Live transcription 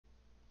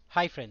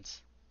Hi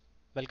friends,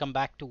 welcome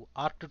back to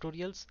ARC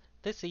Tutorials.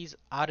 This is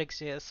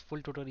RxJS full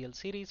tutorial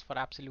series for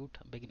absolute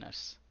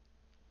beginners.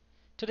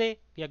 Today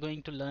we are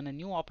going to learn a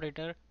new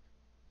operator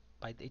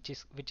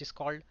which is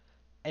called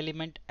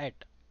ElementAt.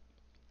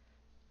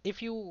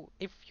 If you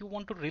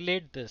want to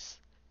relate this,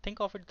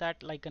 think of it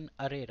that like an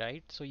array,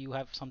 right? So you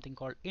have something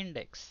called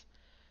index.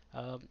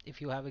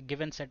 If you have a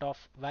given set of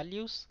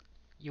values,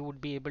 you would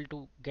be able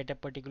to get a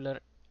particular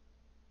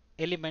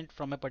element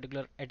from a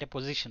particular at a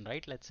position,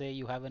 right? Let's say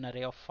you have an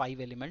array of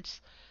 5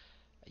 elements,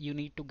 you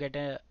need to get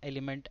a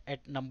element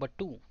at number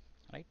 2,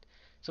 right?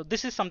 So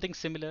this is something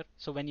similar.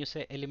 So when you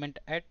say element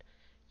at,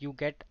 you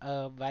get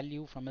a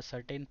value from a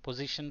certain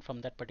position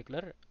from that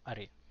particular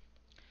array.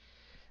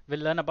 We'll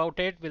learn about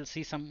it, we'll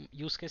see some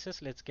use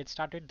cases. Let's get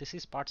started. This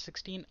is part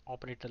 16,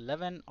 operator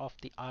 11 of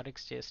the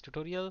RxJS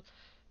tutorial.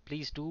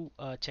 Please do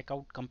check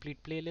out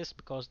complete playlist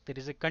because there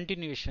is a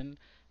continuation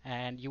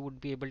and you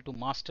would be able to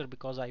master,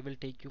 because I will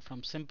take you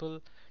from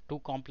simple to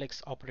complex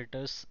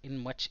operators in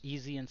much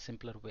easy and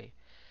simpler way.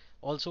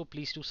 Also,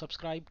 please do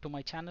subscribe to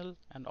my channel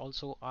and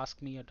also ask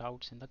me your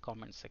doubts in the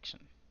comment section.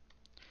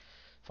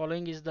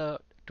 Following is the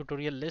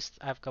tutorial list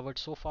I have covered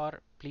so far.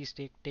 Please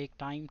take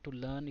time to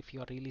learn. If you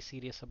are really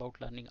serious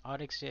about learning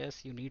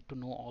RxJS, you need to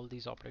know all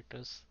these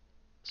operators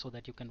so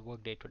that you can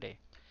work day to day.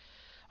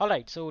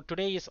 Alright, so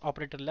today is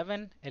operator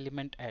 11,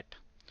 ElementAt.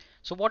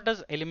 So what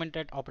does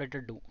ElementAt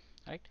operator do?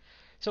 Right?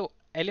 So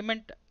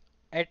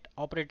ElementAt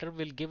operator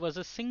will give us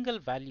a single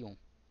value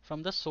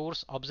from the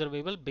source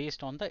observable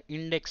based on the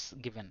index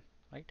given.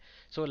 Right?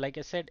 So like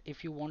I said,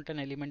 if you want an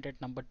element at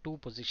number 2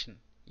 position,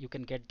 you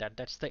can get that.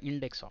 That's the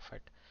index of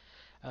it.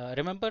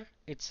 Remember,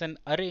 it's an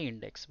array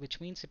index, which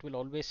means it will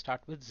always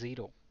start with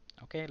 0.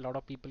 Okay, a lot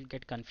of people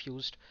get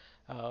confused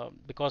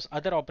because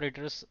other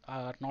operators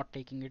are not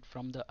taking it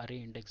from the array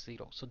index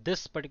 0. So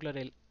this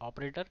particular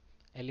operator,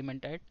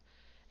 ElementAt,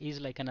 is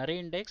like an array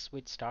index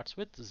which starts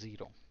with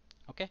 0.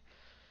 Okay,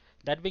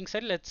 that being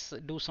said, let's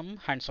do some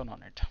hands-on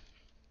on it.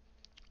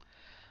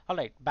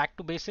 Alright, back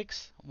to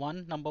basics.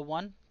 Number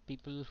one,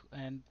 people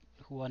and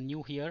who are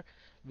new here,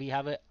 we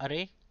have an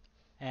array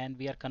and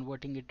we are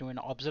converting it to an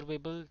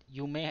observable.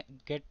 You may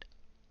get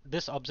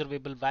this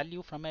observable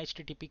value from a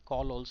HTTP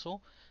call also.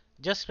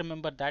 Just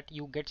remember that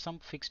you get some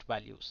fixed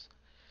values.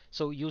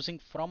 So using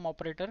from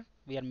operator,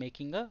 we are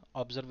making a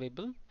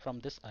observable from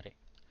this array.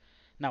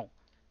 Now,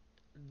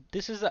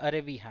 this is the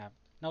array we have.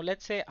 Now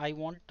let's say I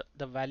want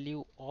the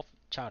value of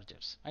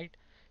chargers, right?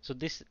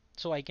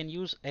 So I can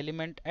use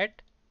ElementAt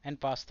and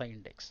pass the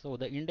index. So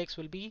the index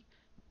will be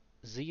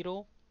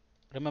 0.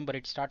 Remember,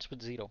 it starts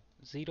with 0,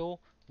 0,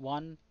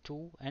 1,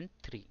 2 and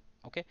 3.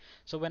 Okay,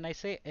 so when I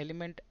say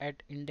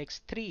ElementAt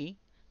index 3,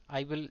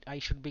 I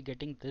should be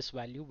getting this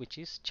value, which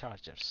is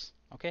chargers.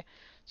 Okay,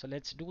 so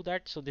let's do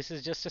that. So this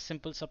is just a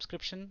simple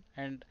subscription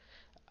and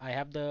I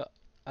have the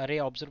array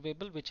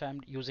observable which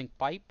I'm using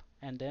pipe,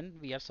 and then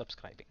we are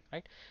subscribing,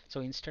 right?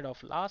 So instead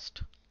of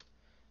last,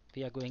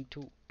 we are going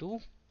to do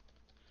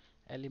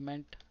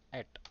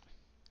ElementAt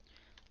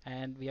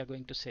and we are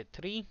going to say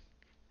 3,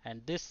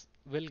 and this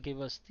will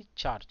give us the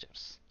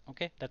chargers.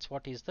 Okay, that's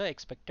what is the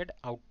expected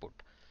output.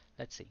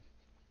 Let's see.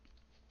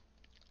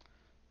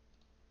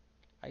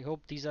 I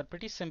hope these are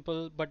pretty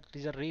simple, but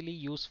these are really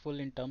useful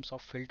in terms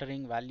of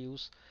filtering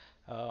values.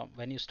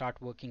 When you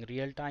start working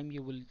real time,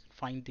 you will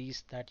find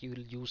these that you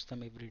will use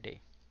them every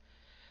day.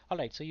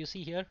 Alright, so you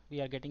see here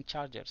we are getting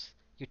chargers.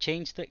 You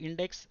change the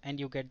index and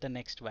you get the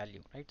next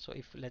value, right? So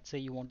if let's say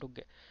you want to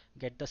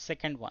get the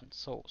second one,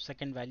 so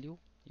second value,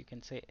 you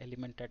can say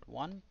ElementAt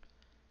 1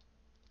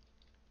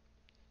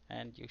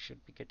 and you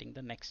should be getting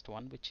the next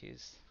one, which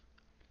is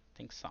I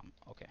think sum.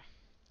 Okay,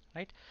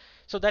 right?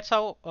 So that's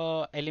how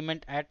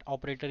ElementAt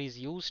operator is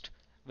used.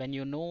 When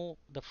you know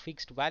the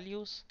fixed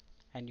values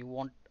and you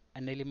want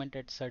an element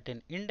at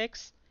certain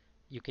index,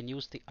 you can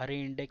use the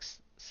array index,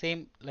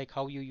 same like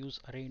how you use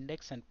array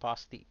index, and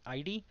pass the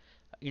ID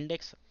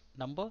index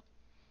number,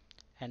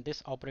 and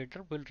this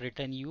operator will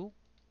return you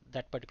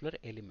that particular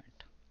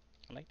element.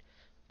 Right?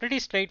 Pretty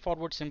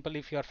straightforward, simple.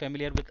 If you are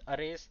familiar with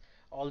arrays,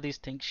 all these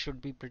things should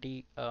be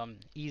pretty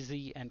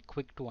easy and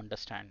quick to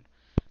understand.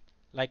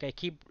 Like I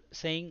keep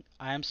saying,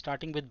 I am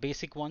starting with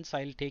basic ones.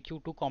 I'll take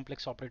you to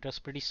complex operators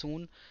pretty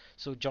soon.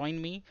 So join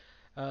me.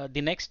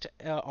 The next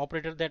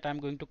operator that I'm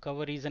going to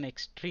cover is an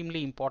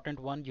extremely important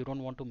one. You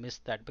don't want to miss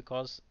that,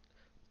 because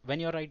when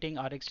you're writing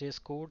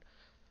RxJS code,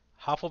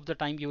 half of the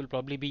time you will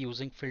probably be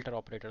using filter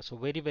operator. So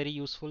very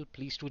useful.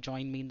 Please do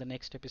join me in the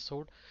next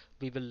episode.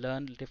 We will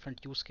learn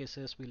different use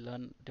cases. We'll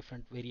learn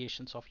different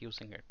variations of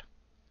using it.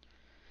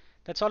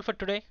 That's all for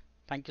today.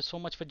 Thank you so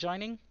much for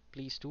joining.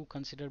 Please do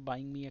consider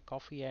buying me a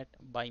coffee at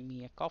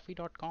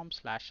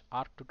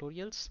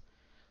buymeacoffee.com/arctutorials.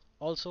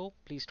 Also,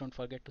 please don't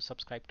forget to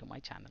subscribe to my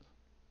channel.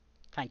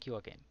 Thank you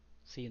again.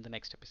 See you in the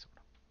next episode.